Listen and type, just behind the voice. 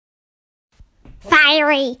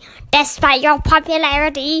Fiery, despite your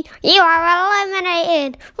popularity, you are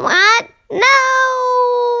eliminated. What? No!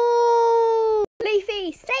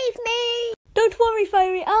 Leafy, save me! Don't worry,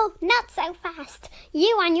 Fiery, Not so fast.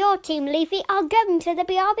 You and your team, Leafy, are going to the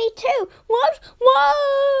BRB too. What?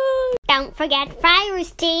 What? Don't forget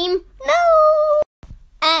Fiery's team. No!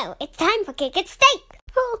 Oh, it's time for Kick It Steak.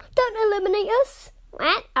 Oh, don't eliminate us.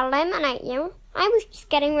 What? Eliminate you? I was just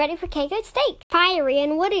getting ready for Cake and Steak. Fiery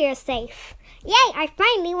and Woody are safe. Yay, I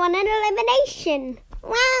finally won an elimination.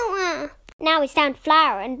 Wow. Now it's down to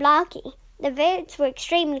Flower and Blocky. The votes were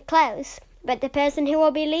extremely close, but the person who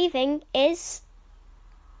will be leaving is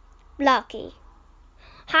Blocky.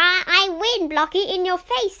 Ha, I win, Blocky, in your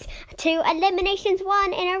face. 2 eliminations,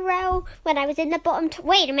 1 in a row when I was in the bottom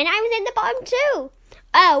Wait a minute, I was in the bottom 2.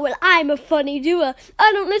 Oh, well, I'm a funny doer.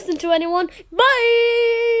 I don't listen to anyone.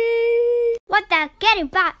 Bye! What the? Get him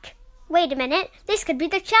back. Wait a minute, this could be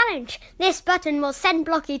the challenge. This button will send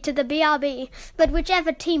Blocky to the BRB, but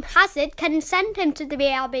whichever team has it can send him to the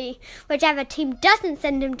BRB. Whichever team doesn't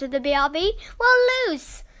send him to the BRB will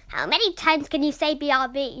lose. How many times can you say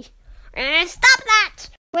BRB? Stop that!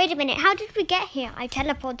 Wait a minute, how did we get here? I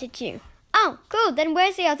teleported you. Oh, cool, then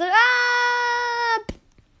where's the other?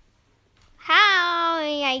 How,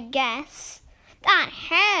 I guess. That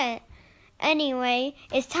hurt. Anyway,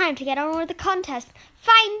 it's time to get on with the contest.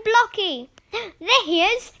 Find Blocky. There he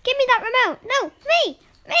is. Give me that remote. No, me.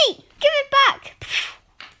 Give it back.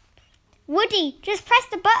 Woody, just press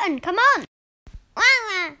the button. Come on.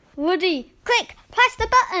 Woody. Quick, press the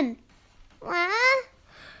button.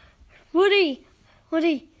 Woody,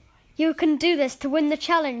 you can do this to win the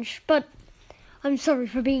challenge, but I'm sorry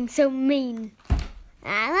for being so mean.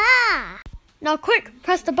 Now quick,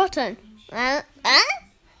 press the button.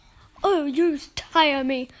 Oh, you tire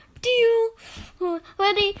me. Do you?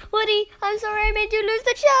 Woody, I'm sorry I made you lose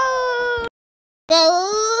the show.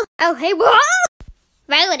 Oh, hey, what?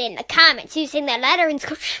 Write it in the comments using the letter and...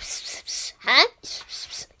 Huh?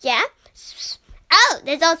 Yeah? Oh,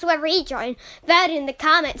 there's also a rejoin. Vote in the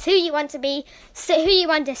comments who you want to be, who you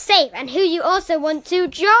want to save, and who you also want to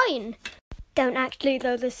join. Don't actually,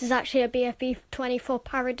 though. This is actually a BFB 24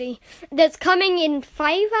 parody that's coming in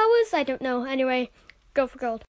 5 hours. I don't know. Anyway, go for gold.